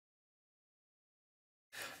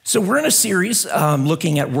So we're in a series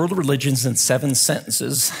looking at world religions in 7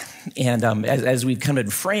 sentences. And as we've kind of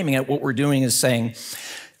been framing it, what we're doing is saying,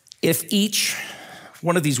 if each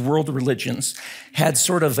one of these world religions had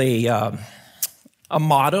sort of a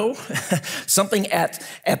motto, something at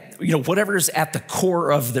whatever is at the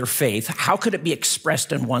core of their faith, how could it be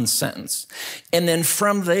expressed in one sentence? And then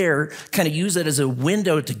from there, kind of use it as a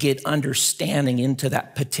window to get understanding into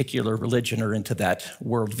that particular religion or into that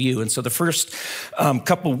worldview. And so the first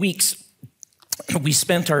couple weeks, we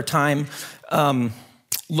spent our time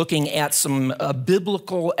looking at some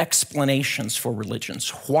biblical explanations for religions.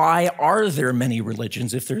 Why are there many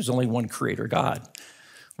religions if there's only one creator God?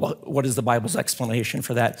 Well, what is the Bible's explanation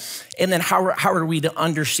for that? And then how are we to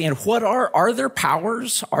understand what are there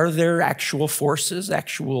powers? Are there actual forces,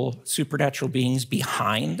 actual supernatural beings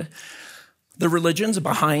behind the religions,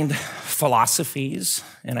 behind philosophies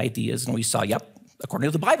and ideas? And we saw, according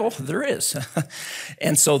to the Bible, there is.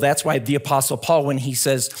 And so that's why the Apostle Paul, when he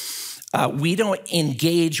says, we don't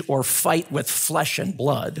engage or fight with flesh and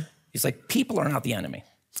blood, he's like, people are not the enemy,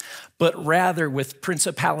 but rather with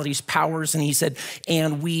principalities, powers, and he said,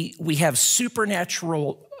 and we have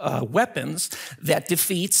supernatural weapons that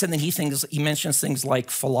defeats, and then he mentions things like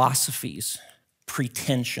philosophies,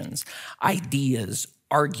 pretensions, ideas,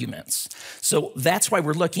 arguments. So that's why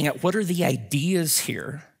we're looking at what are the ideas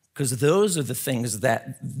here, because those are the things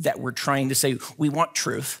that we're trying to say, we want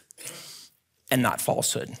truth and not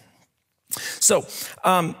falsehood. So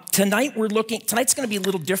tonight's going to be a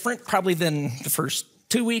little different probably than the first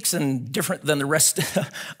 2 weeks and different than the rest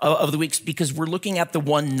of the weeks because we're looking at the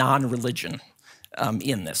one non-religion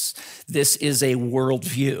in this. This is a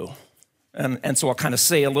worldview. And so I'll kind of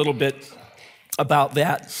say a little bit about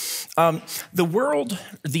that. The word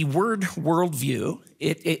worldview,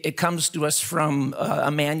 it comes to us from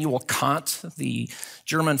Immanuel Kant, the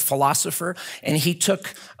German philosopher, and he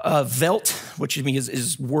took Welt, which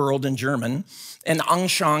is world in German, and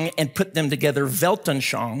Anschauung and put them together.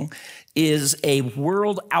 Weltanschauung is a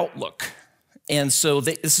world outlook. And so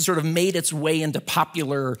this has sort of made its way into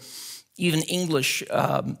popular, even English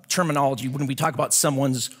terminology when we talk about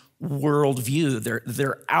someone's worldview,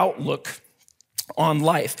 their outlook on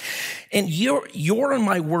life. And your and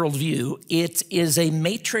my worldview, it is a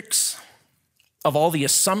matrix of all the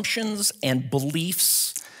assumptions and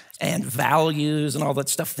beliefs and values and all that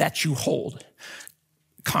stuff that you hold,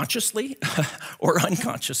 consciously or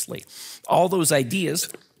unconsciously, all those ideas.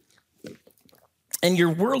 And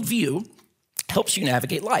your worldview helps you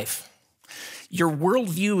navigate life. Your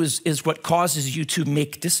worldview is what causes you to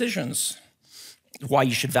make decisions, why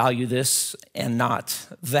you should value this and not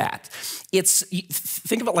that.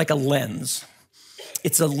 Think of it like a lens.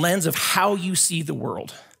 It's a lens of how you see the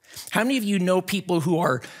world. How many of you know people who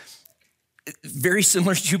are very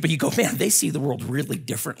similar to you, but you go, man, they see the world really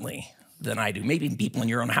differently than I do? Maybe people in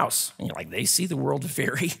your own house, and you're like, they see the world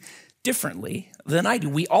very differently than I do.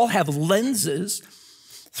 We all have lenses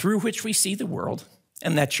through which we see the world,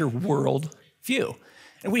 and that's your world view.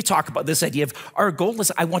 And we talk about this idea of our goal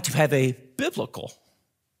is I want to have a biblical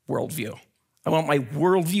worldview. I want my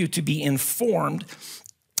worldview to be informed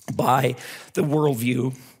by the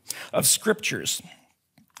worldview of scriptures.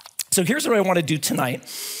 So here's what I want to do tonight.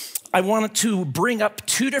 I wanted to bring up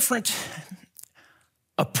 2 different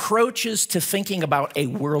approaches to thinking about a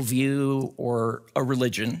worldview or a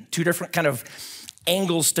religion, 2 different kind of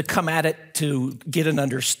angles to come at it to get an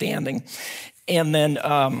understanding. And then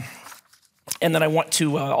I want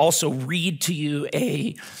to also read to you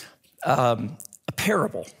a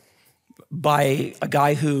parable by a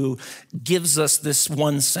guy who gives us this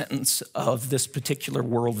one sentence of this particular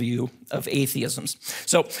worldview of atheisms.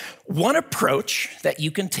 So one approach that you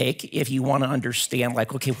can take if you want to understand,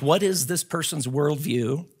 like, okay, what is this person's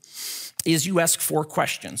worldview, is you ask 4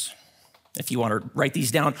 questions. If you want to write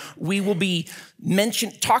these down, we will be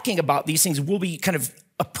talking about these things. We'll be kind of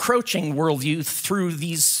approaching worldview through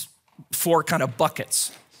these 4 kind of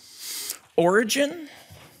buckets: origin,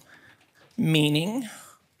 meaning,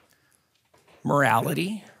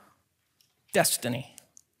 morality, destiny.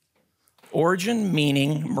 Origin,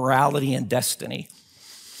 meaning, morality, and destiny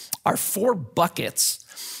are 4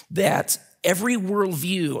 buckets that every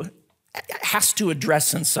worldview has to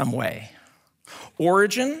address in some way.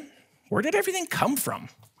 Origin, where did everything come from?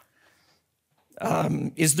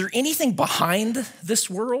 Is there anything behind this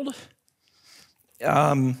world?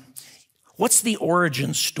 What's the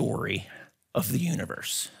origin story of the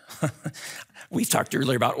universe? We talked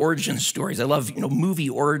earlier about origin stories. I love, movie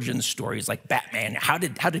origin stories like Batman. How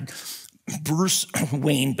did Bruce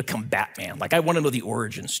Wayne become Batman? Like, I want to know the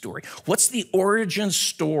origin story. What's the origin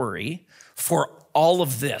story for all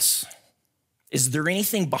of this? Is there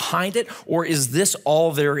anything behind it, or is this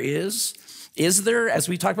all there is? Is there, as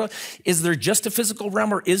we talked about, is there just a physical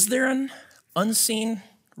realm, or is there an unseen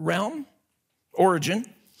realm? Origin.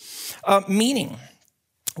 Meaning,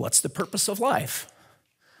 what's the purpose of life?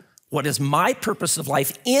 What is my purpose of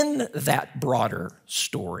life in that broader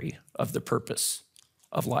story of the purpose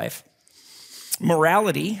of life?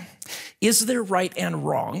 Morality, is there right and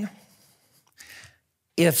wrong?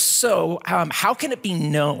 If so, how can it be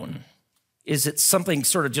known? Is it something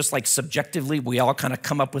sort of just like subjectively, we all kind of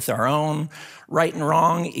come up with our own right and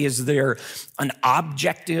wrong? Is there an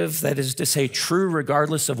objective, that is to say, true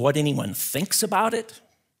regardless of what anyone thinks about it?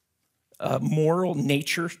 Moral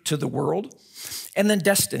nature to the world? And then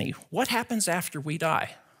destiny. What happens after we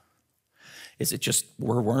die? Is it just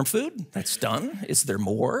we're worm food? That's done? Is there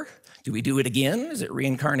more? Do we do it again? Is it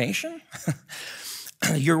reincarnation?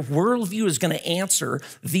 Your worldview is going to answer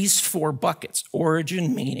these four buckets: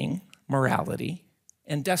 origin, meaning, morality,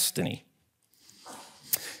 and destiny.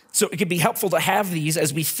 So it can be helpful to have these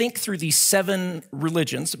as we think through these 7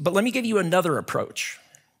 religions, but let me give you another approach.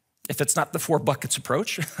 If it's not the 4 buckets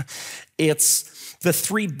approach, it's the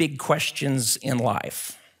 3 big questions in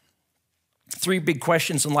life. 3 big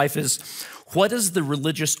questions in life is, what is the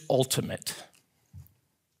religious ultimate?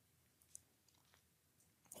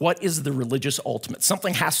 What is the religious ultimate?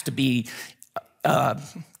 Something has to be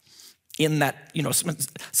in that,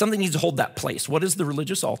 something needs to hold that place. What is the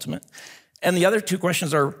religious ultimate? And the other 2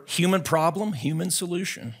 questions are human problem, human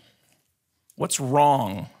solution. What's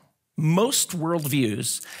wrong? Most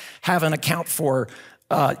worldviews have an account for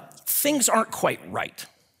things aren't quite right.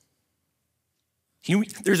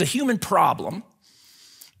 There's a human problem,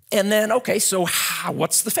 and then, okay, so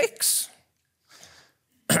what's the fix?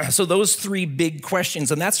 So those 3 big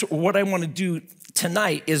questions, and that's what I want to do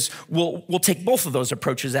tonight is we'll take both of those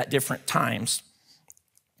approaches at different times.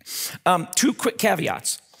 2 quick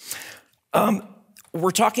caveats.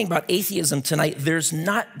 We're talking about atheism tonight. There's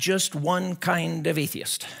not just one kind of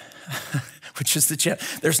atheist, which is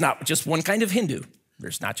there's not just one kind of Hindu.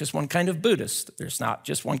 There's not just one kind of Buddhist. There's not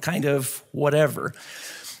just one kind of whatever,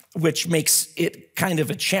 which makes it kind of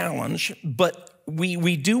a challenge. But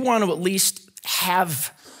we do want to at least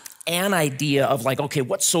have an idea of like, okay,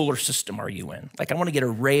 what solar system are you in? Like, I want to get a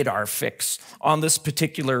radar fix on this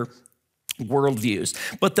particular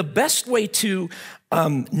worldviews. But the best way to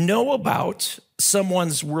know about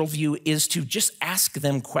someone's worldview is to just ask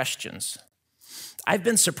them questions. I've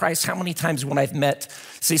been surprised how many times when I've met,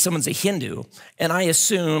 say someone's a Hindu, and I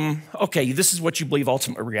assume, okay, this is what you believe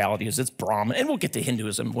ultimate reality is, it's Brahman, and we'll get to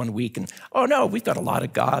Hinduism one week, and oh no, we've got a lot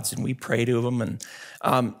of gods, and we pray to them, and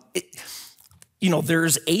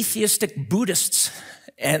there's atheistic Buddhists,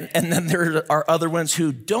 and then there are other ones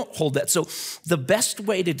who don't hold that. So the best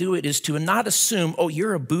way to do it is to not assume, oh,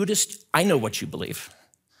 you're a Buddhist, I know what you believe.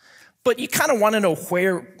 But you kind of want to know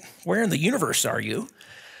where in the universe are you?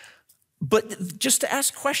 But just to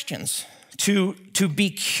ask questions, to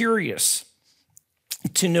be curious,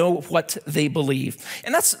 to know what they believe.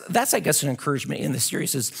 And that's I guess, an encouragement in the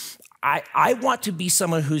series is I want to be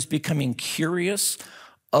someone who's becoming curious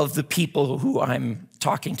of the people who I'm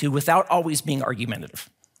talking to without always being argumentative.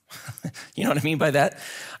 You know what I mean by that?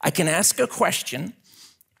 I can ask a question,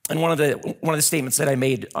 and one of the statements that I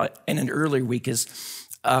made in an earlier week is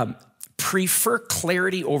prefer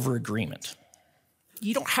clarity over agreement.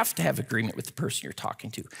 You don't have to have agreement with the person you're talking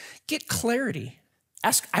to. Get clarity.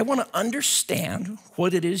 Ask, I want to understand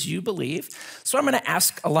what it is you believe, so I'm going to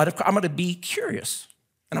I'm going to be curious,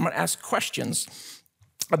 and I'm going to ask questions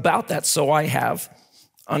about that so I have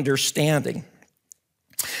understanding.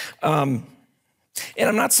 And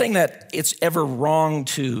I'm not saying that it's ever wrong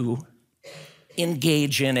to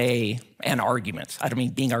engage in an argument. I don't mean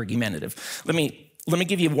being argumentative. Let me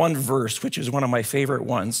give you one verse, which is one of my favorite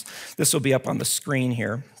ones. This will be up on the screen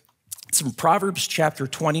here. It's from Proverbs chapter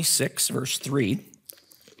 26, verse 3.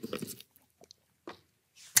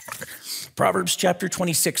 Proverbs chapter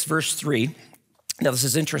 26, verse 3. Now, this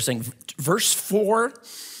is interesting. Verse 4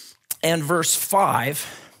 and verse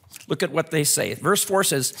 5, look at what they say. Verse 4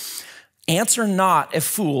 says, answer not a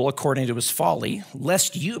fool according to his folly,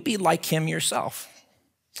 lest you be like him yourself.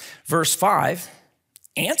 Verse 5,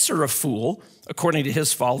 answer a fool according to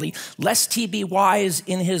his folly, lest he be wise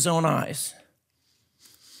in his own eyes.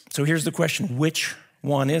 So here's the question, which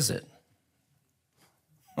one is it?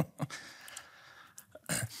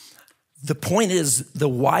 The point is, the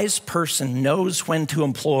wise person knows when to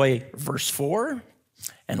employ verse 4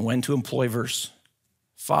 and when to employ verse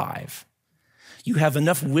 5. You have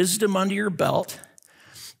enough wisdom under your belt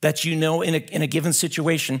that you know in a given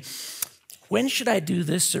situation, when should I do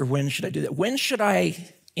this or when should I do that? When should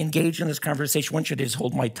I engage in this conversation, one should just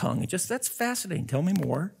hold my tongue. That's fascinating. Tell me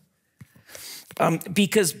more.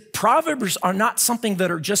 Because Proverbs are not something that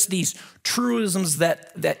are just these truisms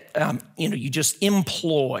that you just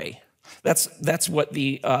employ. That's what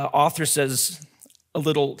the author says a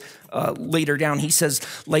little later down. He says,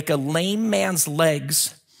 like a lame man's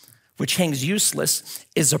legs, which hangs useless,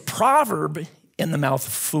 is a proverb in the mouth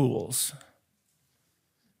of fools.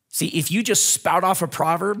 See, if you just spout off a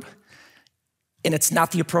proverb and it's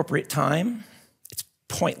not the appropriate time, it's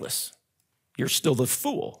pointless. You're still the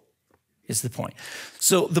fool, is the point.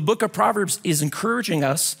 So the book of Proverbs is encouraging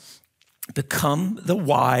us to become the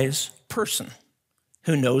wise person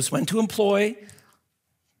who knows when to employ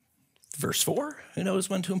verse 4, who knows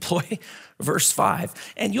when to employ verse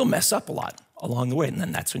 5, and you'll mess up a lot along the way, and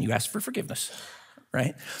then that's when you ask for forgiveness,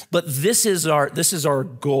 right? But this is our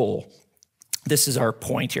goal. This is our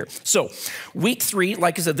point here. So week 3,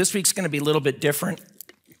 like I said, this week's going to be a little bit different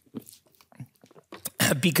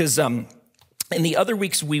because in the other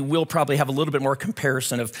weeks we will probably have a little bit more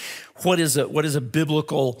comparison of what is a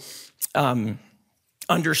biblical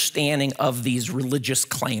understanding of these religious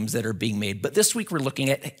claims that are being made. But this week we're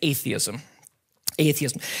looking at atheism.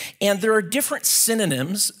 And there are different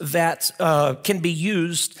synonyms that can be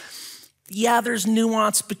used. Yeah, there's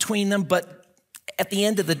nuance between them, but at the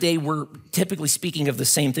end of the day, we're typically speaking of the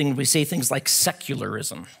same thing. We say things like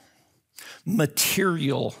secularism,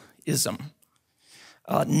 materialism,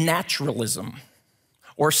 naturalism,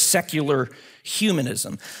 or secular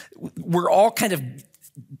humanism. We're all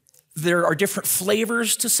there are different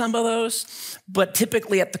flavors to some of those, but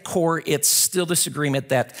typically at the core, it's still this agreement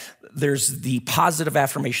that there's the positive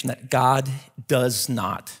affirmation that God does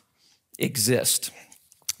not exist.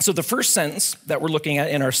 So the first sentence that we're looking at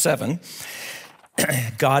in our 7,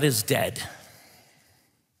 God is dead.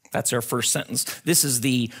 That's our first sentence. This is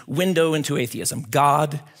the window into atheism.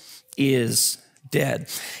 God is dead.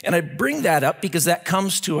 And I bring that up because that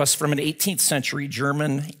comes to us from an 18th century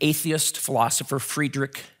German atheist philosopher,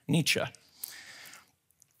 Friedrich Nietzsche.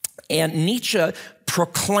 And Nietzsche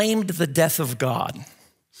proclaimed the death of God.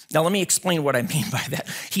 Now, let me explain what I mean by that.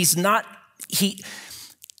 He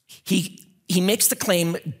makes the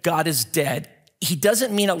claim God is dead. He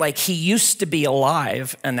doesn't mean it like he used to be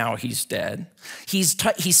alive and now he's dead. He's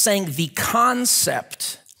saying the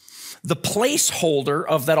concept, the placeholder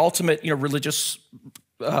of that ultimate, religious,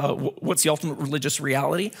 what's the ultimate religious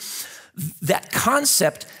reality? That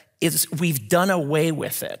concept is we've done away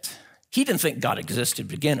with it. He didn't think God existed to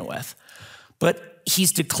begin with, but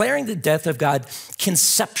he's declaring the death of God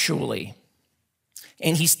conceptually.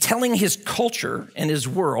 And he's telling his culture and his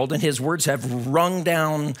world, and his words have rung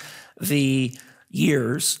down the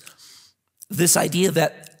years, this idea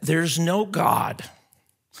that there's no God.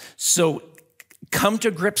 So come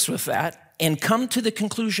to grips with that and come to the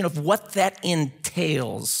conclusion of what that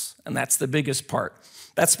entails. And that's the biggest part.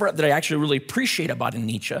 That's the part that I actually really appreciate about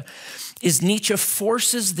Nietzsche, is Nietzsche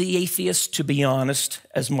forces the atheist to be honest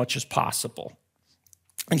as much as possible.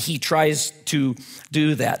 And he tries to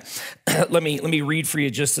do that. Let me read for you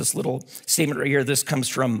just this little statement right here. This comes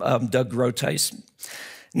from Doug Groteis.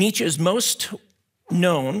 Nietzsche is most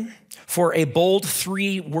known for a bold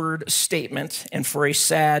 3-word statement and for a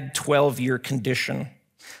sad 12-year condition.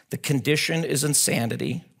 The condition is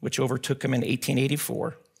insanity, which overtook him in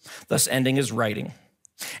 1884, thus ending his writing.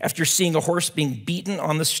 After seeing a horse being beaten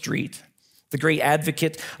on the street, the great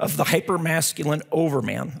advocate of the hyper-masculine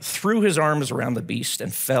overman threw his arms around the beast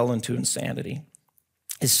and fell into insanity.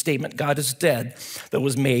 His statement, God is dead, that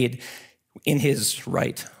was made in his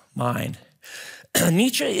right mind.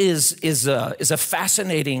 Nietzsche is a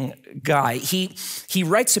fascinating guy. He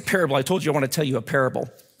writes a parable. I told you I want to tell you a parable.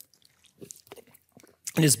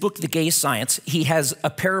 In his book, The Gay Science, he has a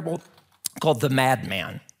parable called The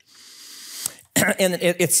Madman. And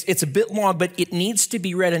it's a bit long, but it needs to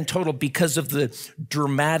be read in total because of the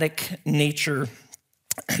dramatic nature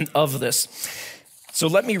of this. So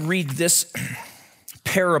let me read this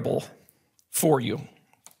parable for you.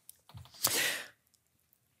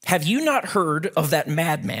 Have you not heard of that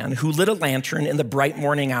madman who lit a lantern in the bright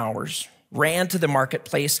morning hours, ran to the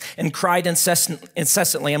marketplace, and cried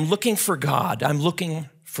incessantly, I'm looking for God, I'm looking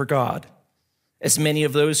for God. As many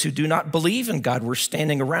of those who do not believe in God were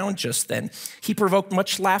standing around just then, he provoked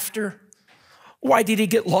much laughter. Why did he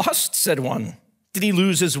get lost, said one. Did he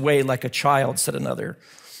lose his way like a child, said another.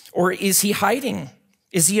 Or is he hiding?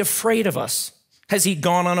 Is he afraid of us? Has he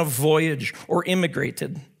gone on a voyage or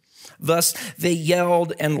immigrated? Thus they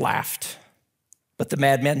yelled and laughed. But the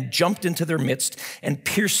madman jumped into their midst and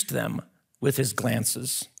pierced them with his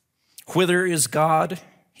glances. Whither is God?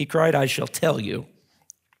 He cried, I shall tell you.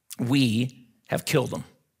 We have killed him.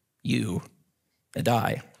 you and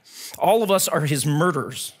I. All of us are his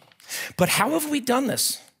murderers. But how have we done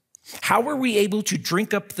this? How were we able to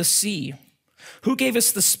drink up the sea? Who gave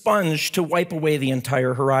us the sponge to wipe away the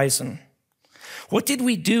entire horizon? What did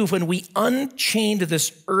we do when we unchained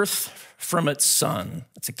this earth from its sun?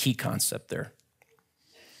 That's a key concept there.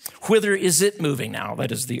 Whither is it moving now?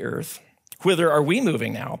 That is the earth. Whither are we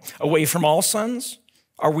moving now? Away from all suns?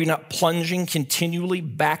 Are we not plunging continually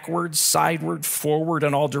backward, sideward, forward,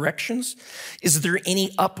 in all directions? Is there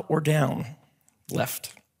any up or down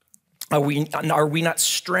left? Are we not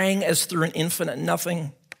straying as through an infinite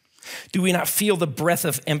nothing? Do we not feel the breath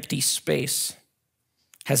of empty space?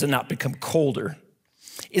 Has it not become colder?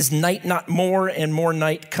 Is night not more and more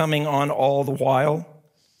night coming on all the while?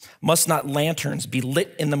 Must not lanterns be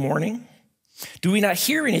lit in the morning? Do we not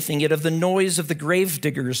hear anything yet of the noise of the grave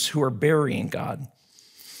diggers who are burying God?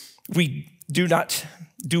 Do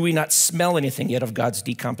we not smell anything yet of God's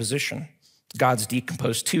decomposition? God's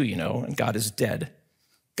decomposed too, and God is dead.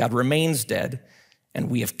 God remains dead, and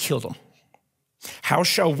we have killed him. How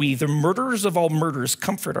shall we, the murderers of all murders,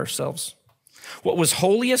 comfort ourselves? What was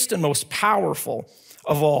holiest and most powerful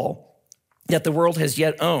of all that the world has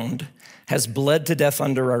yet owned has bled to death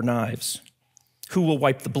under our knives. Who will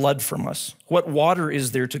wipe the blood from us? What water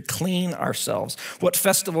is there to clean ourselves? What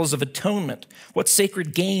festivals of atonement? What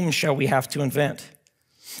sacred games shall we have to invent?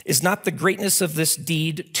 Is not the greatness of this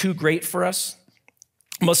deed too great for us?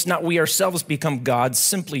 Must not we ourselves become gods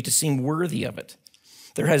simply to seem worthy of it?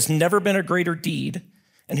 There has never been a greater deed,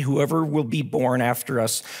 and whoever will be born after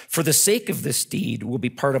us for the sake of this deed will be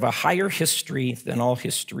part of a higher history than all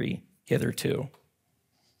history hitherto.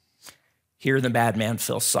 Here the madman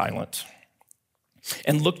fell silent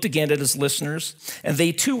and looked again at his listeners, and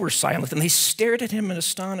they too were silent, and they stared at him in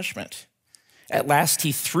astonishment. At last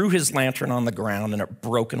he threw his lantern on the ground, and it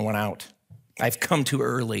broke and went out. I've come too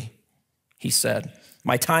early, he said.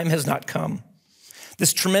 My time has not come.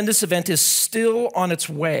 This tremendous event is still on its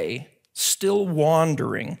way, still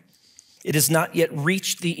wandering. It has not yet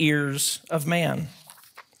reached the ears of man.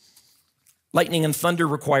 Lightning and thunder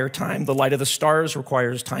require time. The light of the stars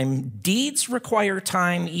requires time. Deeds require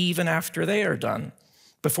time even after they are done,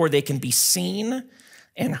 before they can be seen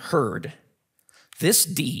and heard. This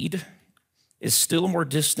deed is still more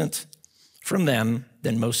distant from them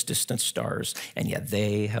than most distant stars, and yet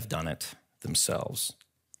they have done it themselves.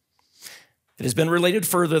 It has been related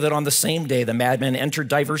further that on the same day, the madman entered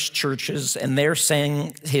diverse churches, and there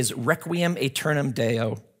sang his Requiem Aeternam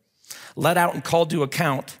Deo. Let out and called to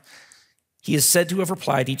account, he is said to have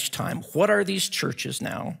replied each time, what are these churches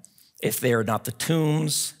now if they are not the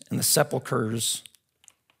tombs and the sepulchres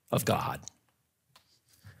of God?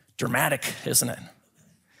 Dramatic, isn't it?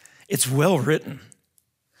 It's well written.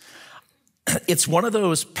 It's one of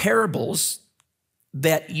those parables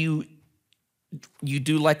that you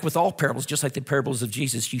do like with all parables, just like the parables of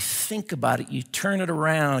Jesus. You think about it, you turn it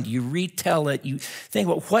around, you retell it, you think,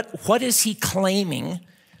 well, what is he claiming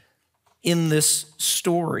in this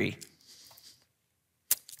story?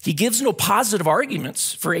 He gives no positive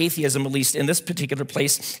arguments for atheism, at least in this particular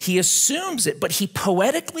place. He assumes it, but he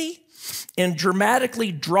poetically and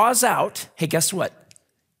dramatically draws out, hey, guess what?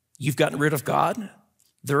 You've gotten rid of God.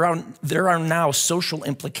 There are now social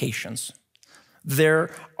implications. There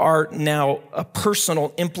are now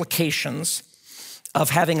personal implications of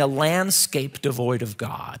having a landscape devoid of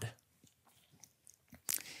God.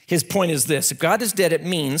 His point is this: if God is dead, it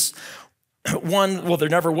means, one, well, there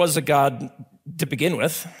never was a God to begin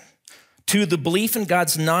with. Two, the belief in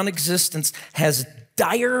God's non-existence has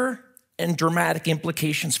dire and dramatic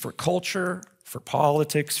implications for culture, for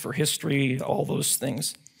politics, for history, all those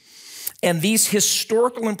things. And these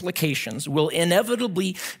historical implications will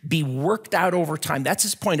inevitably be worked out over time. That's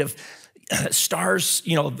his point of stars,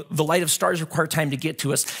 the light of stars require time to get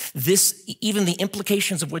to us. Even the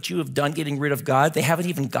implications of what you have done getting rid of God, they haven't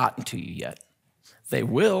even gotten to you yet. They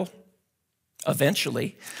will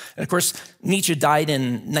eventually. And of course, Nietzsche died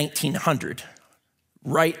in 1900,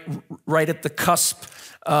 right at the cusp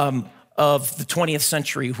of the 20th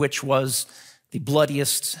century, which was the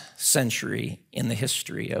bloodiest century in the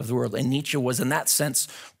history of the world. And Nietzsche was, in that sense,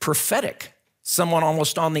 prophetic, someone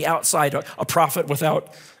almost on the outside, a prophet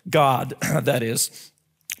without God, that is.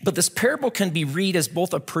 But this parable can be read as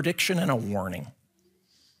both a prediction and a warning,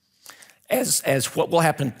 as what will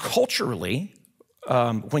happen culturally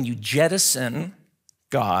when you jettison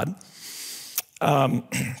God. And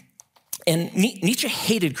Nietzsche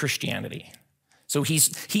hated Christianity. So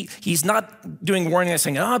he's not doing warning and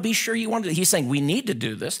saying, be sure you want to. He's saying we need to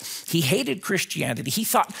do this. He hated Christianity. He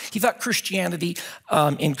thought Christianity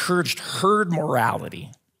encouraged herd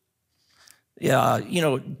morality.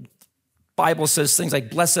 Bible says things like,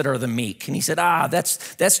 blessed are the meek. And he said,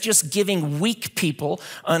 that's just giving weak people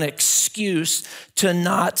an excuse to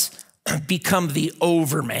not become the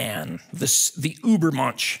overman, the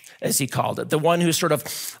Ubermensch, as he called it, the one who's sort of,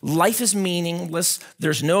 life is meaningless,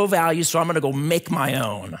 there's no value, so I'm gonna go make my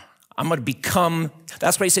own. I'm gonna become,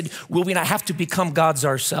 that's why he said, will we not have to become gods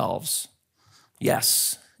ourselves?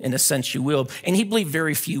 Yes, in a sense you will. And he believed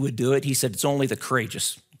very few would do it. He said it's only the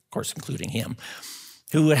courageous, of course, including him,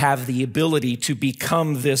 who would have the ability to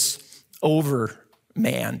become this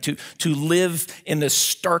overman, to live in this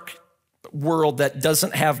stark world that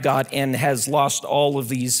doesn't have God and has lost all of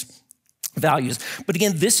these values. But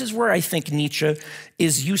again, this is where I think Nietzsche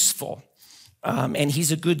is useful. And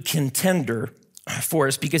he's a good contender for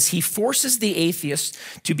us because he forces the atheists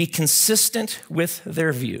to be consistent with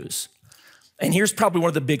their views. And here's probably one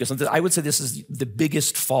of the biggest. I would say this is the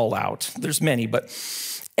biggest fallout. There's many, but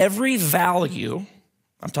every value,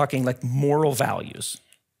 I'm talking like moral values,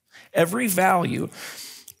 every value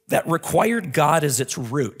that required God as its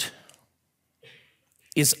root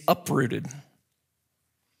is uprooted.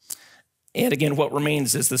 And again, what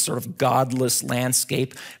remains is this sort of godless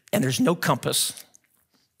landscape, and there's no compass,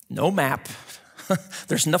 no map.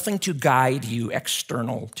 There's nothing to guide you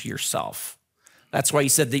external to yourself. That's why he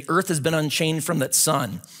said the earth has been unchained from its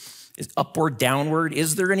sun. Is upward, downward?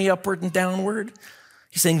 Is there any upward and downward?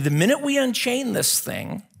 He's saying the minute we unchain this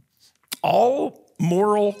thing, all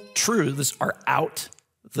moral truths are out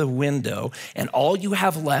the window, and all you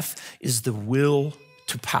have left is the will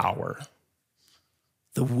to power.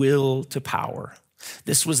 The will to power.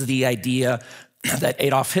 This was the idea that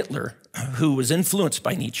Adolf Hitler, who was influenced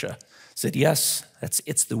by Nietzsche, said, yes,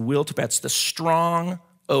 it's the will to power. It's the strong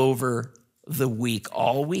over the weak.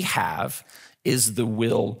 All we have is the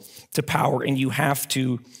will to power, and you have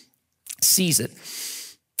to seize it.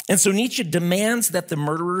 And so Nietzsche demands that the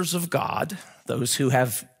murderers of God, those who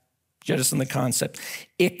have jettisoned the concept,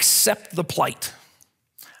 accept the plight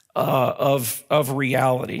of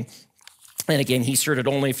reality. And again, he asserted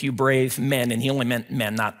only a few brave men, and he only meant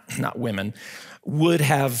men, not women, would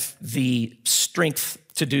have the strength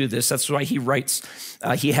to do this. That's why he writes,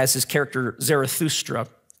 he has his character Zarathustra,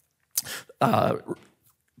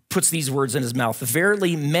 puts these words in his mouth.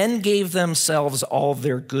 Verily, men gave themselves all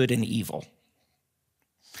their good and evil.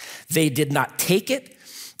 They did not take it,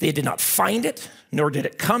 they did not find it, nor did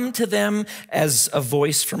it come to them as a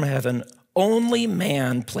voice from heaven. Only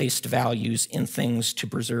man placed values in things to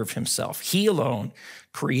preserve himself. He alone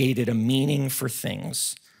created a meaning for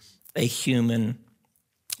things, a human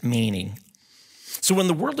meaning. So when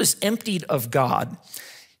the world is emptied of God,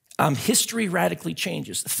 history radically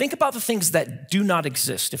changes. Think about the things that do not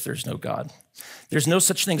exist if there's no God. There's no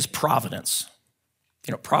such thing as providence.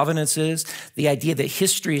 You know, providence is the idea that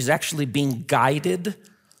history is actually being guided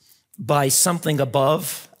by something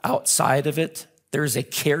above, outside of it. There's a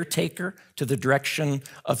caretaker to the direction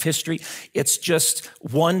of history. It's just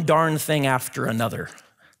one darn thing after another.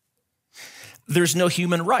 There's no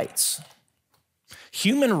human rights.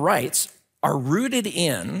 Human rights are rooted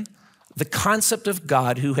in the concept of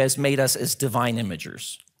God who has made us as divine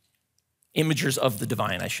imagers. Imagers of the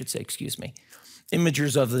divine, I should say,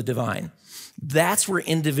 Imagers of the divine. That's where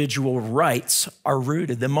individual rights are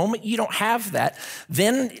rooted. The moment you don't have that,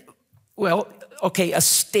 then, well, okay, a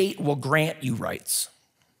state will grant you rights.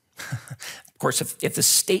 Of course, if the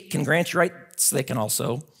state can grant you rights, they can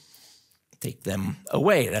also take them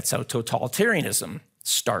away. That's how totalitarianism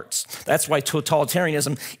starts. That's why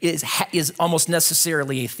totalitarianism is almost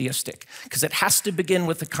necessarily atheistic, because it has to begin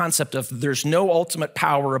with the concept of there's no ultimate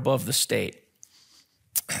power above the state.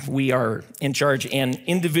 We are in charge, and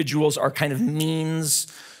individuals are kind of means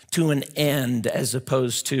to an end as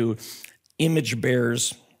opposed to image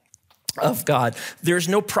bearers of God. There's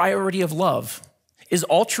no priority of love. Is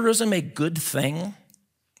altruism a good thing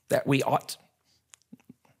that we ought?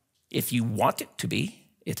 If you want it to be,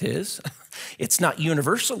 it is. It's not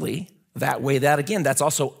universally that way. That's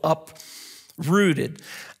also uprooted.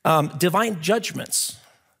 Divine judgments.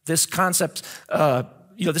 This concept,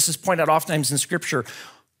 this is pointed out oftentimes in Scripture.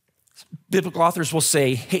 Biblical authors will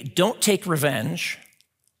say, hey, don't take revenge.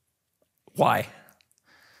 Why?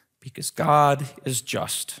 Because God is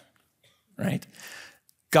just, right?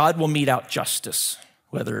 God will mete out justice,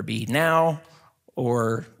 whether it be now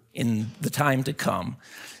or in the time to come.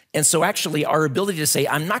 And so actually our ability to say,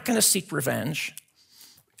 I'm not going to seek revenge,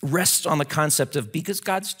 rests on the concept of because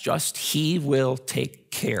God's just, he will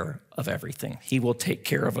take care of everything. He will take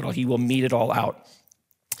care of it all. He will mete it all out.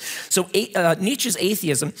 So Nietzsche's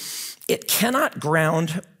atheism, it cannot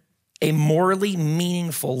ground a morally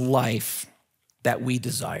meaningful life that we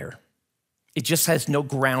desire. It just has no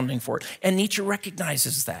grounding for it. And Nietzsche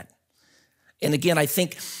recognizes that. And again, I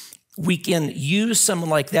think we can use someone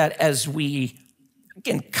like that as we,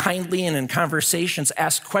 again, kindly and in conversations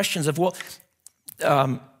ask questions of, well,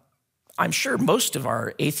 I'm sure most of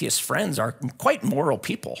our atheist friends are quite moral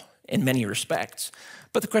people in many respects.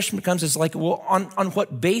 But the question becomes is like, well, on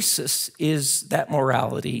what basis is that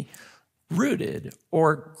morality rooted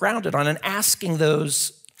or grounded on? And asking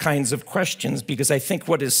those kinds of questions, because I think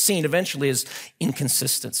what is seen eventually is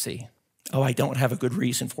inconsistency. Oh, I don't have a good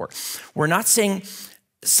reason for it. We're not saying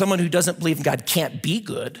someone who doesn't believe in God can't be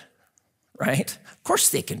good, right? Of course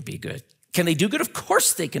they can be good. Can they do good? Of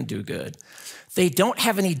course they can do good. They don't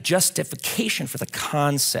have any justification for the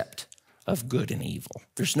concept of good and evil.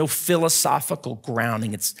 There's no philosophical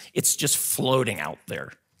grounding. It's just floating out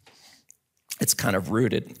there. It's kind of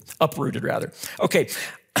uprooted rather. Okay,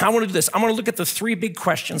 I want to do this. I want to look at the three big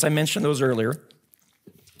questions. I mentioned those earlier.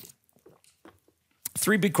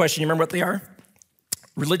 Three big questions. You remember what they are?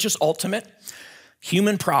 Religious ultimate,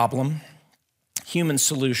 human problem, human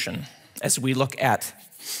solution, as we look at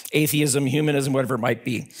atheism, humanism, whatever it might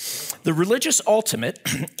be. The religious ultimate,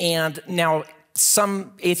 and now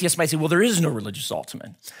some atheists might say, well, there is no religious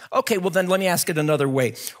ultimate. Okay, well then let me ask it another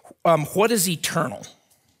way. What is eternal?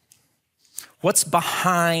 What's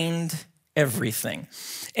behind everything?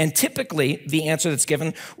 And typically the answer that's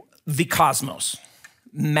given, the cosmos,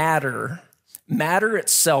 matter. Matter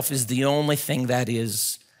itself is the only thing that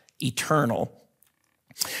is eternal.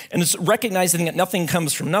 And it's recognizing that nothing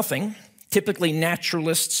comes from nothing. Typically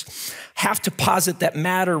naturalists have to posit that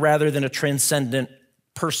matter rather than a transcendent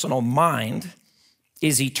personal mind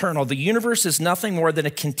is eternal. The universe is nothing more than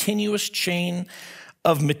a continuous chain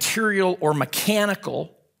of material or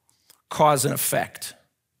mechanical cause and effect.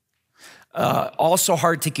 Also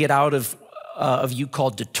hard to get out of a view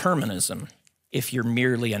called determinism if you're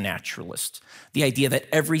merely a naturalist. The idea that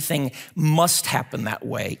everything must happen that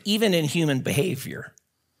way, even in human behavior.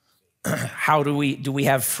 How do we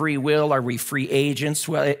have free will? Are we free agents?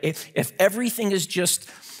 Well, if everything is just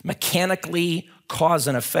mechanically cause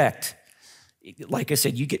and effect, like I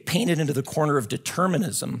said, you get painted into the corner of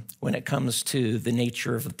determinism when it comes to the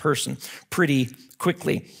nature of the person pretty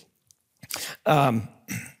quickly.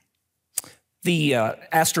 The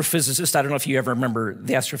astrophysicist, I don't know if you ever remember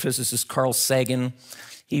the astrophysicist Carl Sagan.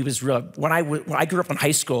 He was when I grew up in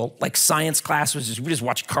high school, like science class was we just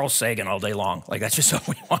watched Carl Sagan all day long. Like that's just what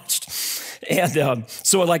we watched. And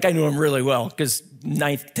so like I knew him really well because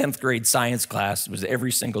 9th, 10th grade science class was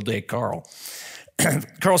every single day Carl.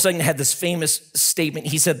 Carl Sagan had this famous statement.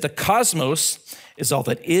 He said, the cosmos is all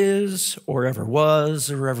that is or ever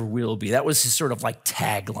was or ever will be. That was his sort of like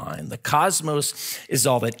tagline. The cosmos is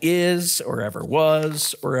all that is or ever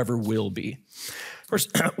was or ever will be. Of course,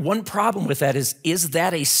 one problem with that is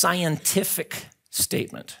that a scientific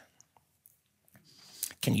statement?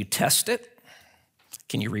 Can you test it?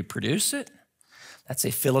 Can you reproduce it? That's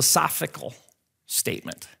a philosophical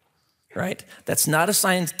statement, right? That's not a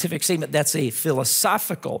scientific statement. That's a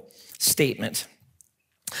philosophical statement.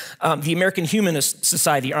 The American Humanist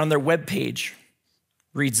Society on their webpage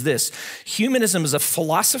reads this: humanism is a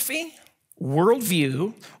philosophy,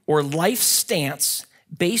 worldview, or life stance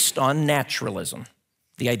based on naturalism.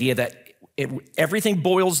 The idea that everything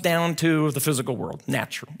boils down to the physical world,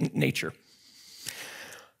 nature.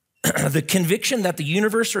 The conviction that the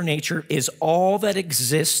universe or nature is all that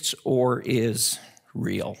exists or is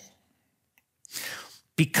real.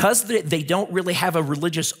 Because they don't really have a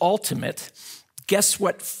religious ultimate, guess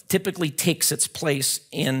what typically takes its place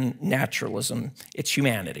in naturalism? It's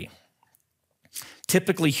humanity.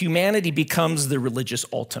 Typically, humanity becomes the religious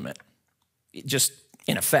ultimate, just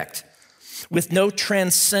in effect, with no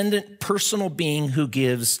transcendent personal being who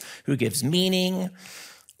gives meaning.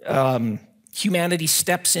 Humanity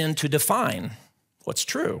steps in to define what's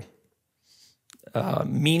true,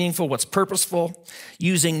 meaningful, what's purposeful,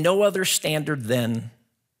 using no other standard than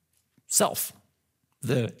self,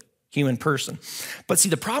 the human person. But see,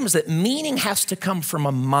 the problem is that meaning has to come from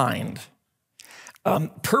a mind.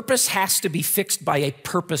 Purpose has to be fixed by a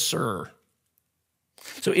purposer.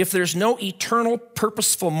 So if there's no eternal,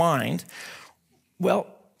 purposeful mind, well,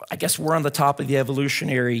 I guess we're on the top of the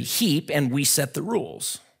evolutionary heap and we set the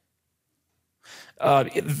rules.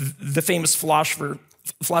 The famous philosopher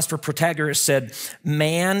Protagoras said,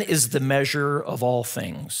 man is the measure of all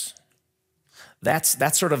things.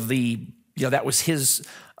 That's sort of that was his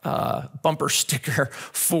bumper sticker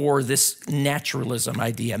for this naturalism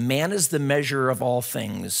idea. Man is the measure of all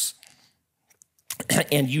things,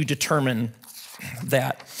 and you determine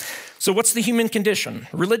that. So what's the human condition?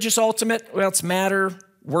 Religious ultimate? Well, it's matter.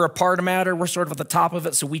 we're a part of matter. We're sort of at the top of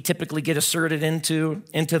it, so we typically get asserted into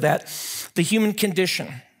that. The human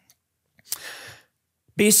condition.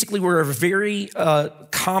 Basically, we're a very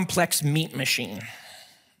complex meat machine,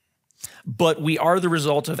 but we are the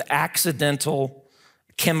result of accidental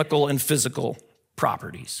chemical and physical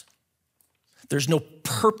properties. There's no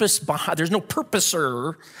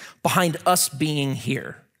purposer behind us being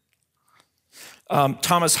here.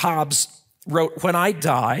 Thomas Hobbes wrote, "When I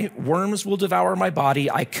die, worms will devour my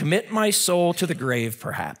body. I commit my soul to the grave,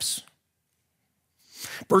 perhaps."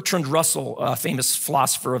 Bertrand Russell, a famous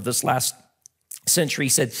philosopher of this last century,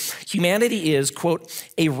 said, "Humanity is, quote,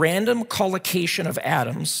 a random collocation of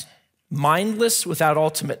atoms, mindless without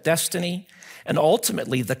ultimate destiny, and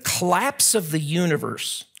ultimately the collapse of the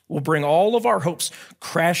universe will bring all of our hopes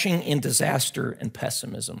crashing in disaster and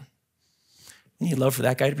pessimism." Wouldn't you love for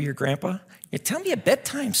that guy to be your grandpa? Yeah, tell me a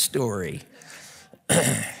bedtime story.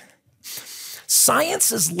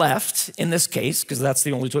 Science is left, in this case, because that's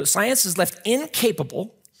the only tool, science is left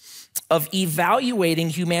incapable of evaluating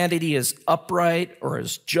humanity as upright or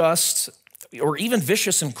as just or even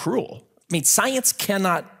vicious and cruel. I mean, science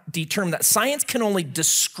cannot determine that. Science can only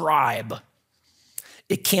describe.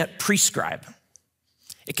 It can't prescribe.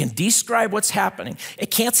 It can describe what's happening.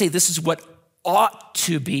 It can't say this is what ought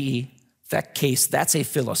to be that case. That's a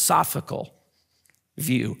philosophical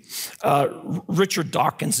view. Richard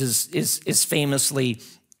Dawkins is famously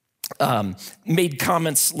made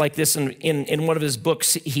comments like this in one of his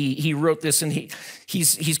books. He wrote this, and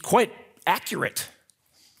he's quite accurate.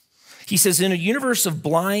 He says, "In a universe of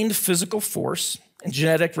blind physical force and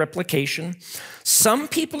genetic replication, some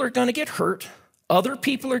people are going to get hurt. Other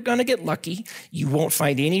people are going to get lucky. You won't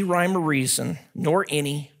find any rhyme or reason, nor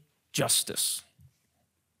any justice.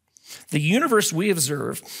 The universe we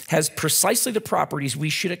observe has precisely the properties we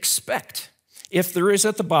should expect if there is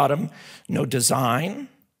at the bottom no design,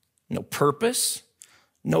 no purpose,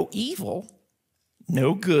 no evil,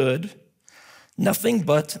 no good, nothing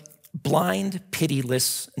but blind,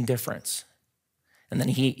 pitiless indifference." And then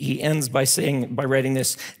he ends by writing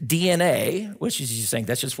this, "DNA," which is he's saying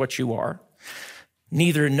that's just what you are,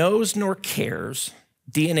 "neither knows nor cares.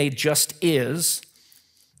 DNA just is,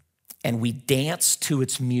 and we dance to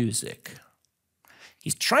its music."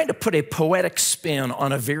 He's trying to put a poetic spin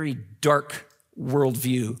on a very dark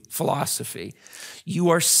worldview philosophy. You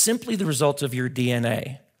are simply the result of your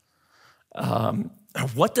DNA.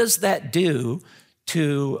 What does that do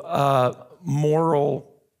to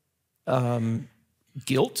moral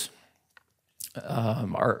guilt?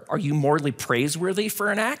 Are you morally praiseworthy for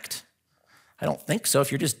an act? I don't think so.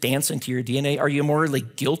 If you're just dancing to your DNA, are you morally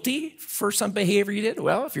guilty for some behavior you did?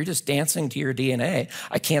 Well, if you're just dancing to your DNA,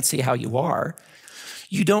 I can't see how you are.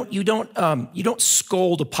 You don't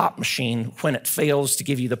scold a pop machine when it fails to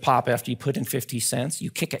give you the pop after you put in 50 cents.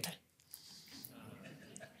 You kick it,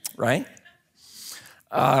 right?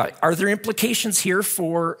 Are there implications here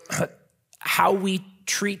for how we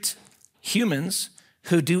treat humans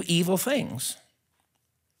who do evil things?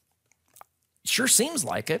 It sure seems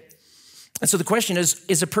like it. And so the question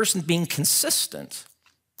is a person being consistent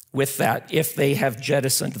with that if they have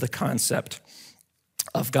jettisoned the concept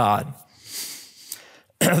of God?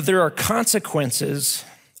 There are consequences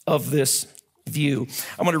of this view.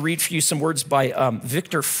 I'm going to read for you some words by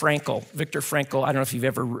Viktor Frankl. Viktor Frankl, I don't know if you've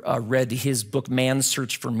ever read his book, Man's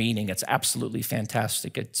Search for Meaning. It's absolutely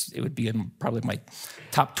fantastic. It would be in probably my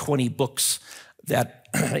top 20 books that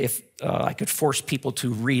if I could force people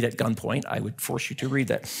to read at gunpoint, I would force you to read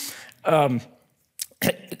that.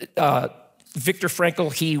 Viktor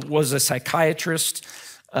Frankl, he was a psychiatrist,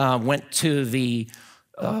 went to the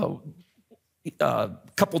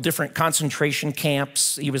couple different concentration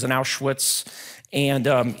camps. He was in Auschwitz,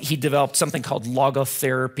 and he developed something called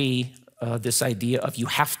logotherapy, this idea of you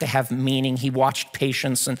have to have meaning. He watched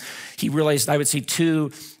patients, and he realized I would see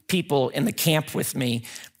two people in the camp with me,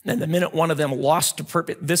 and the minute one of them lost a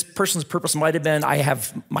purpose, this person's purpose might have been, I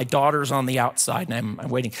have my daughters on the outside and I'm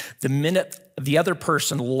waiting. The minute the other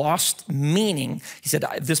person lost meaning, he said,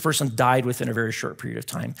 this person died within a very short period of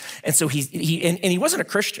time. And so he wasn't a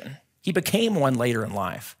Christian. He became one later in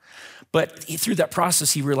life. But through that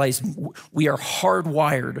process, he realized we are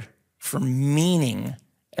hardwired for meaning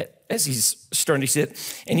as he's starting to see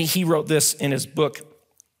it. And he wrote this in his book.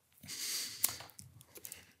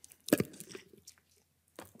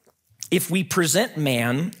 If we present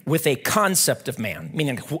man with a concept of man,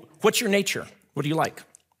 meaning what's your nature? What do you like?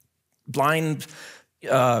 Blind,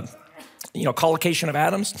 collocation of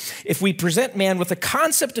atoms. If we present man with a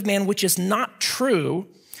concept of man which is not true,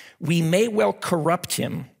 we may well corrupt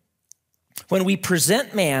him. When we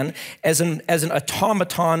present man as an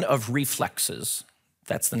automaton of reflexes,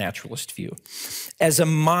 That's the naturalist view. As a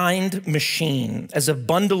mind machine, as a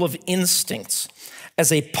bundle of instincts,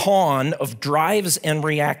 as a pawn of drives and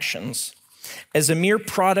reactions, as a mere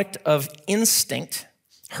product of instinct,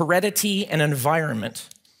 heredity, and environment,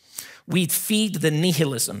 we feed the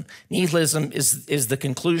nihilism. Nihilism is the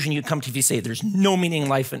conclusion you come to if you say there's no meaning in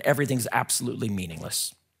life and everything's absolutely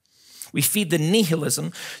meaningless. We feed the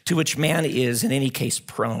nihilism to which man is, in any case,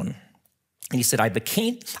 prone. And he said, I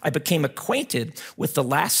became acquainted with the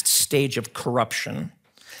last stage of corruption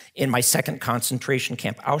in my second concentration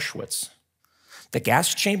camp, Auschwitz. The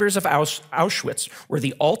gas chambers of Auschwitz were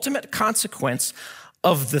the ultimate consequence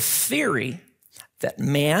of the theory that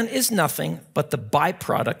man is nothing but the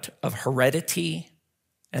byproduct of heredity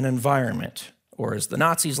and environment, or as the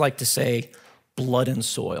Nazis like to say, blood and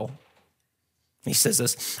soil. He says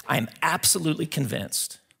this, I'm absolutely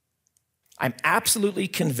convinced that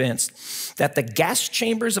the gas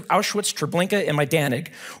chambers of Auschwitz, Treblinka, and Majdanek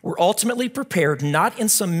were ultimately prepared not in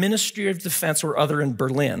some Ministry of Defense or other in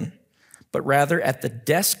Berlin, but rather at the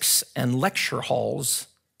desks and lecture halls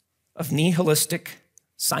of nihilistic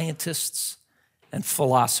scientists and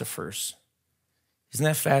philosophers. Isn't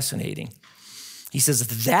that fascinating? He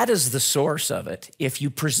says that is the source of it. If you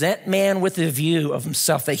present man with a view of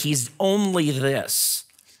himself that he's only this,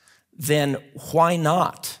 then why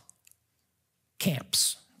not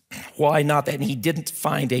camps? Why not that? And he didn't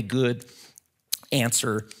find a good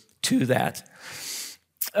answer to that.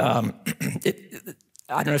 I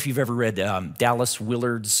don't know if you've ever read Dallas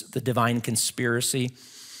Willard's The Divine Conspiracy.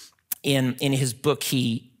 In his book,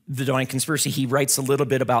 The Divine Conspiracy, he writes a little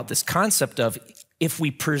bit about this concept of if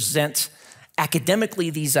we present academically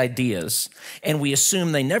these ideas and we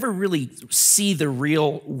assume they never really see the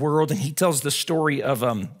real world. And he tells the story of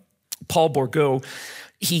Paul Bourgeau,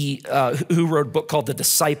 who wrote a book called The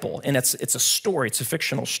Disciple. And it's a story, it's a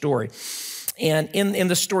fictional story. And in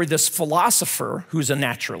the story, this philosopher who's a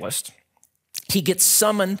naturalist, he gets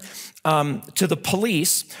summoned to the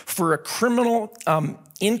police for a criminal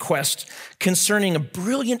inquest concerning a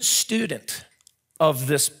brilliant student of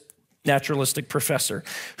this naturalistic professor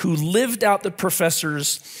who lived out the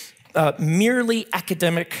professor's merely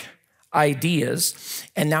academic ideas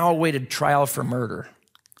and now awaited trial for murder.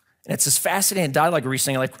 And it's this fascinating dialogue where he's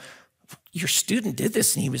saying, like, your student did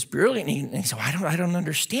this and he was brilliant. And he said, well, I don't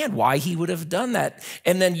understand why he would have done that.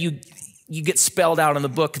 And then you get spelled out in the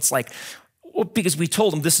book. It's like, well, because we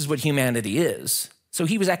told him this is what humanity is. So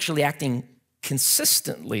he was actually acting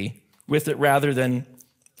consistently with it rather than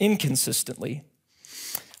inconsistently.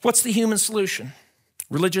 What's the human solution?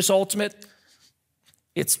 Religious ultimate?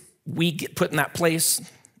 It's we get put in that place.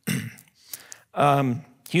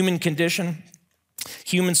 Human condition?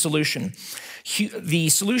 Human solution. The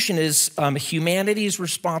solution is humanity is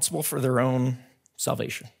responsible for their own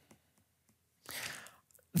salvation.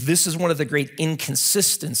 This is one of the great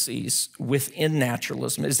inconsistencies within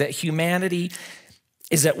naturalism, is that humanity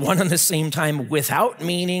is at one and the same time without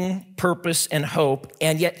meaning, purpose, and hope,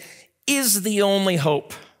 and yet is the only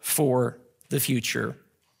hope for the future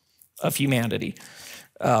of humanity.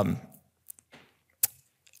 Let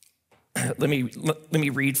me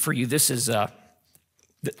read for you. This is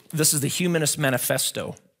the Humanist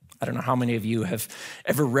Manifesto. I don't know how many of you have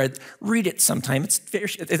ever read it sometime.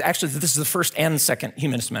 Actually, this is the first and second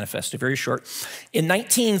Humanist Manifesto, very short. In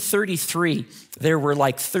 1933, there were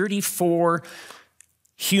like 34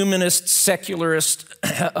 humanist, secularist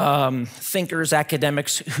thinkers,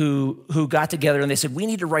 academics who got together and they said, we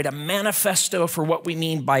need to write a manifesto for what we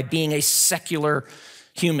mean by being a secular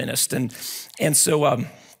humanist. And so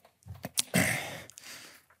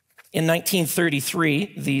in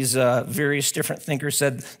 1933, these various different thinkers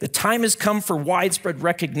said, the time has come for widespread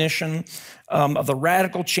recognition of the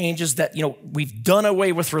radical changes that, we've done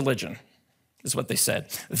away with religion, is what they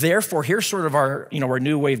said. Therefore, here's sort of our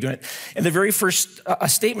new way of doing it. And the very first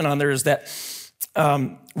statement on there is that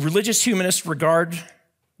religious humanists regard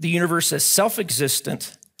the universe as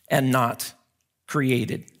self-existent and not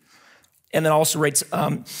created. And then also writes,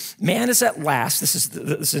 man is at last, this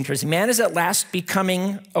is interesting, man is at last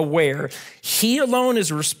becoming aware he alone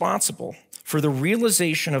is responsible for the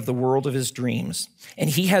realization of the world of his dreams,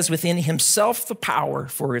 and he has within himself the power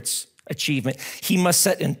for its achievement. He must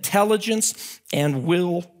set intelligence and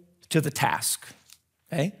will to the task,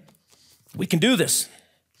 okay? We can do this.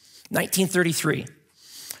 1933.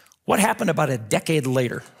 What happened about a decade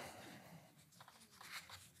later?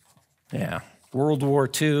 Yeah, World War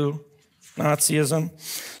II, Nazism.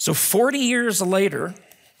 So 40 years later,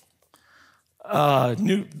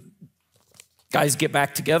 new guys get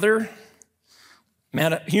back together,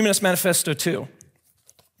 Humanist Manifesto 2,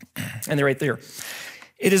 and they're right there.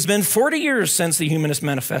 It has been 40 years since the Humanist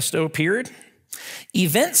Manifesto appeared.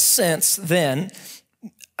 Events since then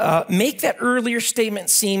make that earlier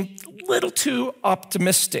statement seem a little too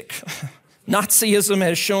optimistic. Nazism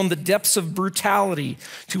has shown the depths of brutality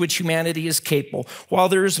to which humanity is capable. While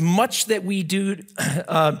there is much that we do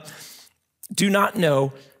not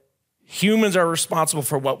know, humans are responsible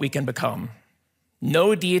for what we can become.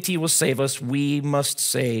 No deity will save us. We must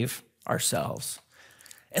save ourselves.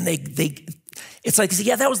 And it's like,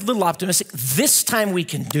 yeah, that was a little optimistic. This time we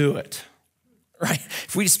can do it, right?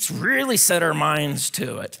 If we just really set our minds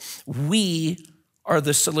to it, we are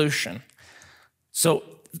the solution. So,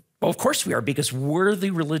 well, of course we are, because we're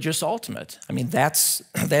the religious ultimate. I mean, that's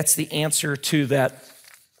the answer to that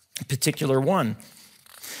particular one.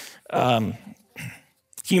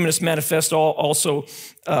 Humanist Manifesto also,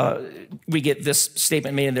 we get this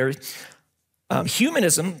statement made in there.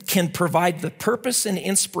 Humanism can provide the purpose and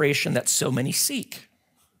inspiration that so many seek.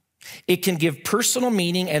 It can give personal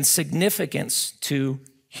meaning and significance to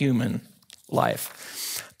human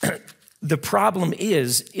life. The problem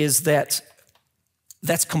is that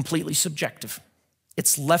that's completely subjective.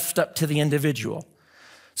 It's left up to the individual.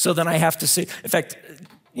 So then I have to say, in fact,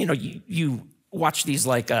 you watch these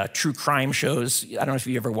like true crime shows. I don't know if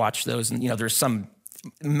you ever watch those, and there's some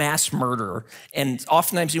mass murderer, and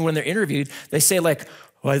oftentimes when they're interviewed, they say like,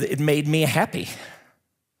 well, it made me happy.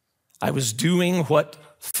 I was doing what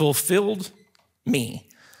fulfilled me.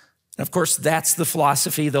 And of course, that's the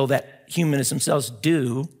philosophy, though, that humanists themselves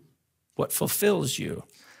do what fulfills you.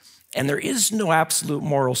 And there is no absolute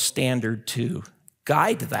moral standard to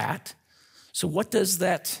guide that. So what does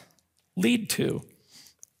that lead to?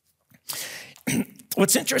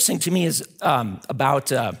 What's interesting to me is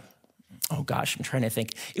about, I'm trying to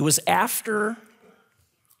think. It was after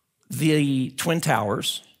the Twin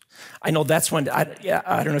Towers. I know that's when, I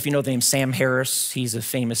don't know if you know the name Sam Harris. He's a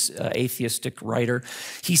famous atheistic writer.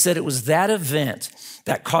 He said it was that event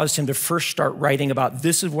that caused him to first start writing about,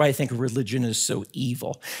 this is why I think religion is so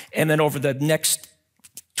evil. And then over the next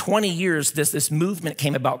 20 years, this movement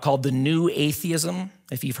came about called the New Atheism,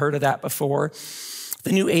 if you've heard of that before.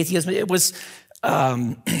 The New Atheism, it was,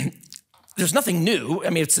 there's nothing new. I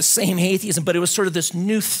mean, it's the same atheism, but it was sort of this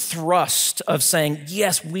new thrust of saying,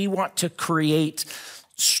 yes, we want to create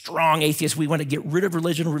strong atheists. We want to get rid of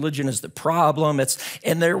religion. Religion is the problem.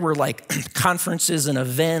 And there were like conferences and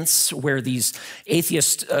events where these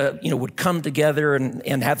atheists, would come together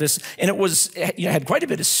and have this. And it was, had quite a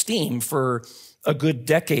bit of steam for a good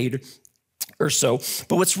decade or so.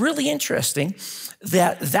 But what's really interesting,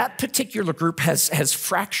 that particular group has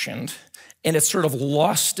fractioned, and it's sort of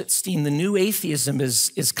lost its steam. The new atheism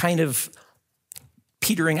is kind of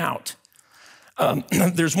petering out.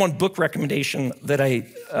 There's one book recommendation that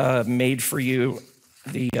I made for you,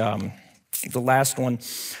 the last one,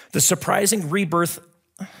 The Surprising Rebirth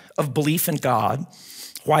of Belief in God,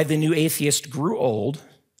 Why the New Atheist Grew Old,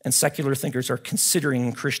 and Secular Thinkers Are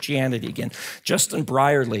Considering Christianity Again. Justin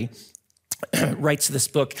Brierley writes this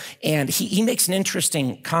book, and he makes an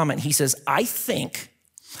interesting comment. He says, I think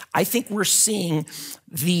we're seeing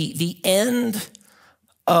the end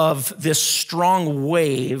of this strong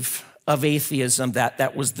wave of atheism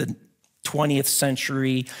that was the 20th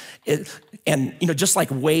century. And just like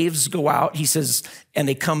waves go out, he says, and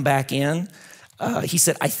they come back in, he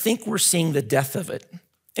said, I think we're seeing the death of it.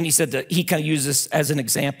 And he said that he kind of used this as an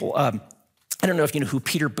example. I don't know if you know who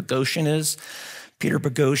Peter Boghossian is. Peter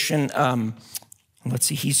Boghossian, let's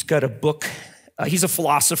see, he's got a book. He's a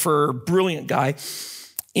philosopher, brilliant guy.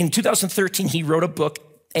 In 2013, he wrote a book,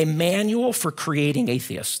 A Manual for Creating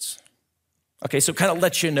Atheists. Okay, so kind of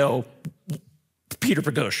lets you know Peter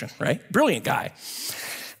Boghossian, right? Brilliant guy.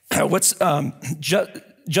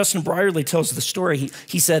 Justin Brierley tells the story.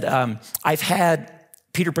 He said, I've had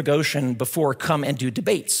Peter Boghossian before come and do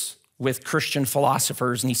debates with Christian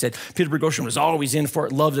philosophers. And he said, Peter Boghossian was always in for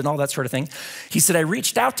it, loved it, and all that sort of thing. He said, I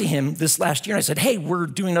reached out to him this last year and I said, hey, we're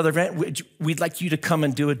doing another event. We'd like you to come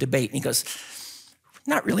and do a debate. And he goes,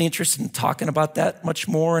 not really interested in talking about that much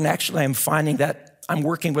more. And actually, I'm finding that I'm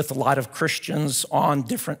working with a lot of Christians on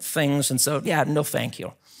different things. And so, yeah, no, thank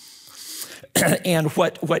you. And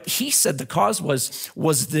what he said the cause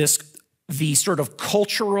was the sort of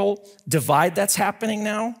cultural divide that's happening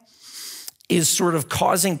now is sort of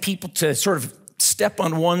causing people to sort of step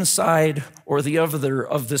on one side or the other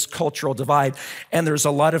of this cultural divide. And there's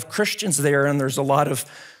a lot of Christians there, and there's a lot of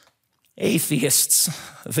atheists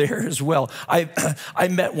there as well. I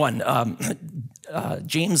met one.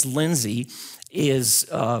 James Lindsay is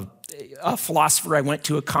a philosopher. I went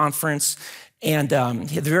to a conference, And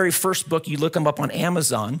the very first book, you look him up on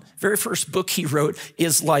Amazon, very first book he wrote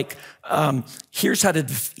is like, here's how to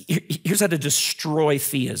destroy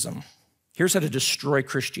theism. Here's how to destroy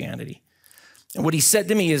Christianity. And what he said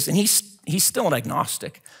to me is, and he's still an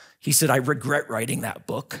agnostic. He said, I regret writing that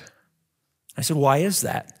book. I said, why is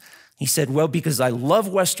that? He said, well, because I love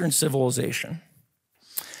Western civilization.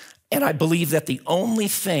 And I believe that the only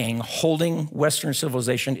thing holding Western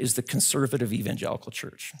civilization is the conservative evangelical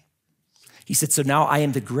church. He said, so now I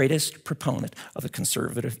am the greatest proponent of the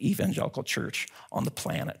conservative evangelical church on the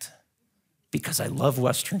planet because I love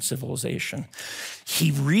Western civilization.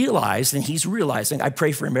 He realized, and he's realizing, I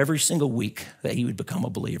pray for him every single week that he would become a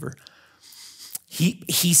believer.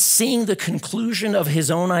 He's seeing the conclusion of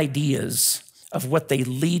his own ideas of what they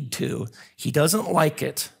lead to. He doesn't like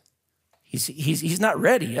it. He's not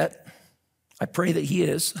ready yet. I pray that he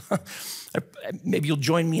is. Maybe you'll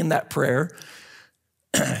join me in that prayer.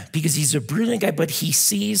 Because he's a brilliant guy, but he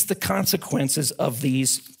sees the consequences of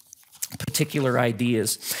these particular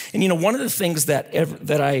ideas. And one of the things that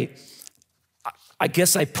I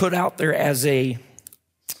guess I put out there as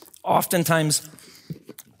oftentimes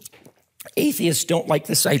atheists don't like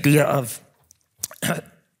this idea of,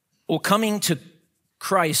 well, coming to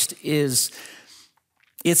Christ it's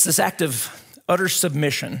this act of utter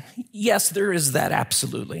submission. Yes, there is that,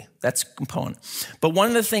 absolutely. That's a component. But one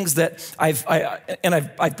of the things that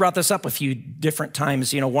I've brought this up a few different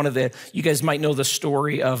times, you guys might know the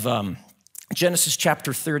story of Genesis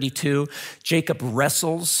chapter 32. Jacob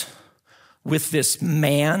wrestles with this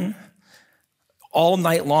man all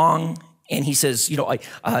night long, and he says,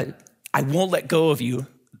 I won't let go of you.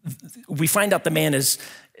 We find out the man is,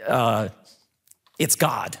 it's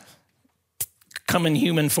God. Come in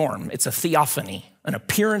human form. It's a theophany, an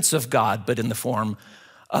appearance of God, but in the form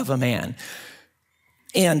of a man.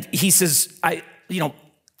 And he says,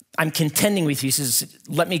 I'm contending with you. He says,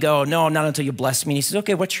 let me go. No, not until you bless me. And he says,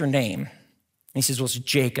 okay, what's your name? And he says, well, it's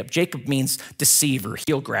Jacob. Jacob means deceiver,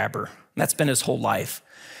 heel grabber. And that's been his whole life.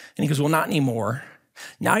 And he goes, well, not anymore.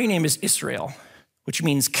 Now your name is Israel, which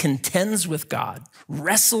means contends with God,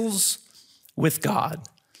 wrestles with God.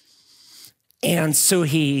 And so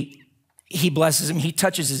he blesses him. He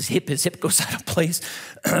touches his hip. His hip goes out of place.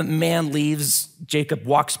 Man leaves. Jacob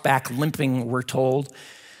walks back limping, we're told.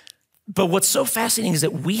 But what's so fascinating is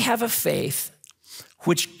that we have a faith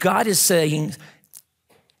which God is saying,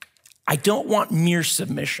 I don't want mere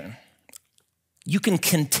submission. You can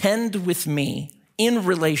contend with me in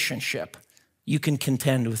relationship. You can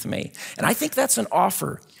contend with me. And I think that's an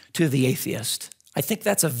offer to the atheist. I think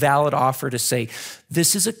that's a valid offer to say,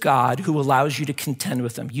 this is a God who allows you to contend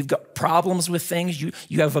with him. You've got problems with things.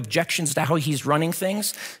 You have objections to how he's running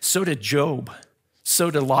things. So did Job.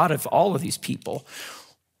 So did a lot of all of these people.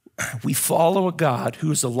 We follow a God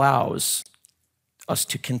who allows us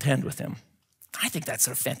to contend with him. I think that's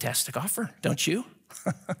a fantastic offer, don't you?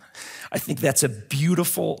 I think that's a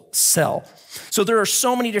beautiful sell. So there are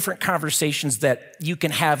so many different conversations that you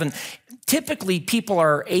can have. And typically people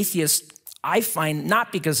are atheists, I find,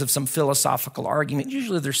 not because of some philosophical argument.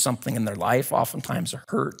 Usually there's something in their life, oftentimes a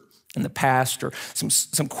hurt in the past or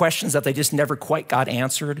some questions that they just never quite got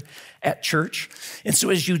answered at church. And so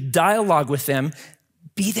as you dialogue with them,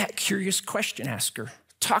 be that curious question asker.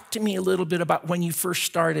 Talk to me a little bit about when you first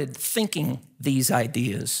started thinking these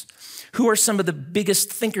ideas. Who are some of the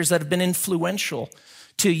biggest thinkers that have been influential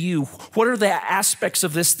to you? What are the aspects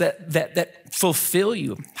of this that fulfill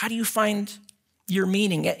you? How do you find your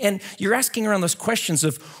meaning? And you're asking around those questions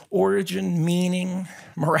of origin, meaning,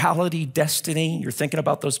 morality, destiny. You're thinking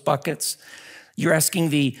about those buckets. You're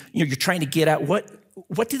asking you're trying to get at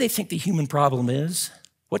what do they think the human problem is?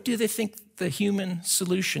 What do they think the human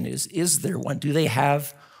solution is? Is there one? Do they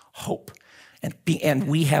have hope? And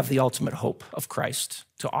we have the ultimate hope of Christ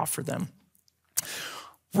to offer them.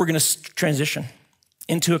 We're going to transition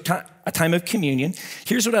into a time of communion.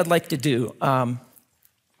 Here's what I'd like to do.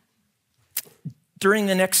 During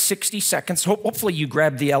the next 60 seconds, hopefully you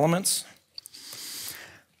grab the elements.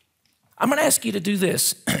 I'm going to ask you to do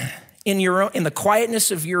this in the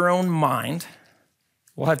quietness of your own mind.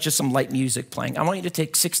 We'll have just some light music playing. I want you to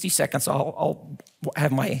take 60 seconds. I'll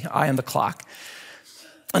have my eye on the clock.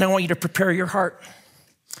 And I want you to prepare your heart.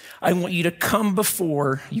 I want you to come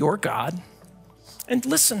before your God and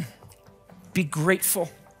listen. Be grateful.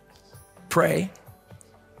 Pray.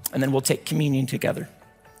 And then we'll take communion together.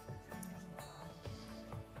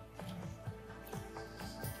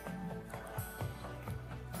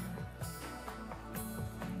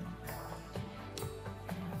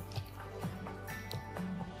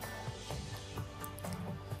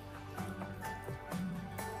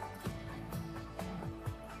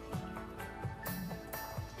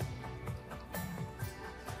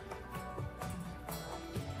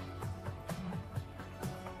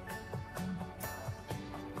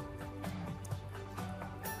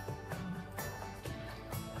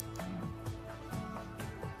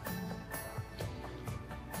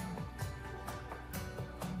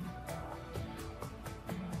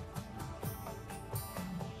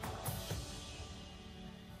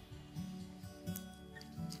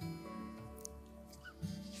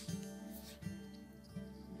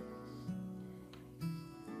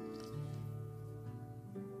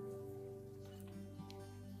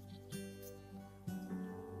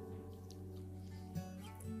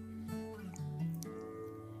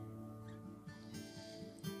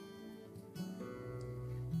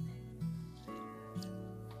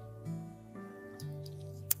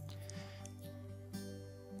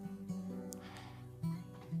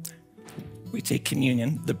 we take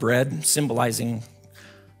communion, the bread symbolizing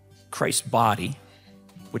Christ's body,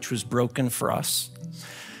 which was broken for us.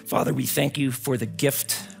 Father, we thank you for the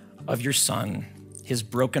gift of your Son, his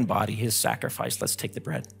broken body, his sacrifice. Let's take the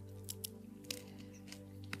bread.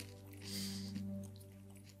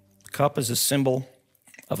 The cup is a symbol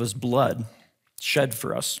of his blood shed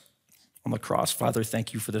for us on the cross. Father,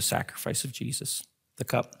 thank you for the sacrifice of Jesus. The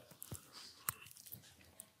cup.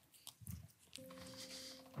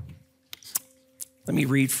 Let me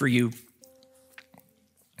read for you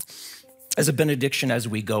as a benediction as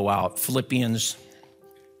we go out, Philippians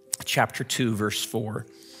chapter 2, verse 4.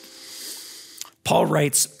 Paul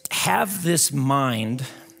writes, "Have this mind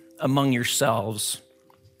among yourselves,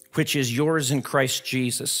 which is yours in Christ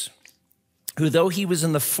Jesus, who though he was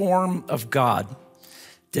in the form of God,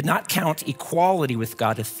 did not count equality with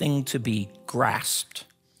God a thing to be grasped,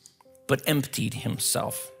 but emptied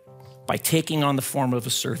himself by taking on the form of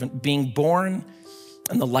a servant, being born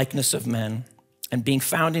in the likeness of men, and being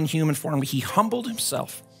found in human form, he humbled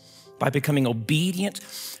himself by becoming obedient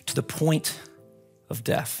to the point of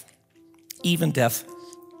death, even death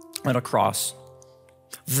on a cross.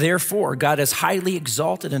 Therefore, God has highly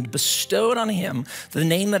exalted and bestowed on him the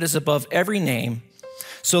name that is above every name,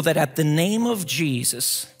 so that at the name of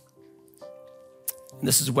Jesus," and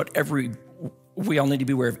this is what we all need to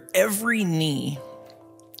be aware of, "every knee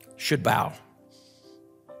should bow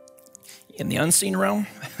in the unseen realm,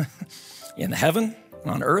 in heaven,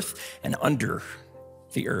 on earth, and under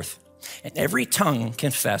the earth. And every tongue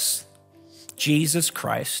confess Jesus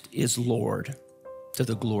Christ is Lord to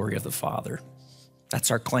the glory of the Father." That's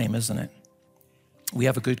our claim, isn't it? We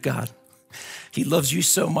have a good God. He loves you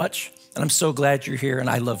so much, and I'm so glad you're here, and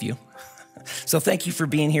I love you. So thank you for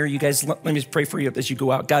being here. You guys, let me just pray for you as you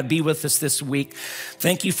go out. God, be with us this week.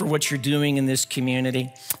 Thank you for what you're doing in this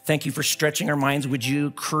community. Thank you for stretching our minds. Would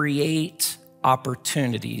you create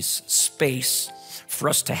opportunities, space for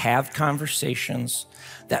us to have conversations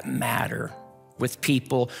that matter with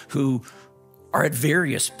people who are at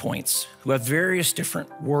various points, who have various different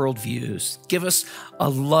worldviews. Give us a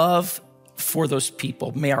love for those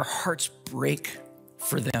people. May our hearts break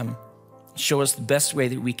for them. Show us the best way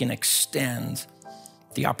that we can extend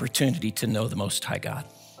the opportunity to know the Most High God.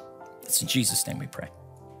 It's in Jesus' name we pray.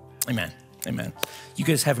 Amen. Amen. You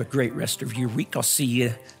guys have a great rest of your week. I'll see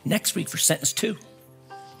you next week for sentence 2.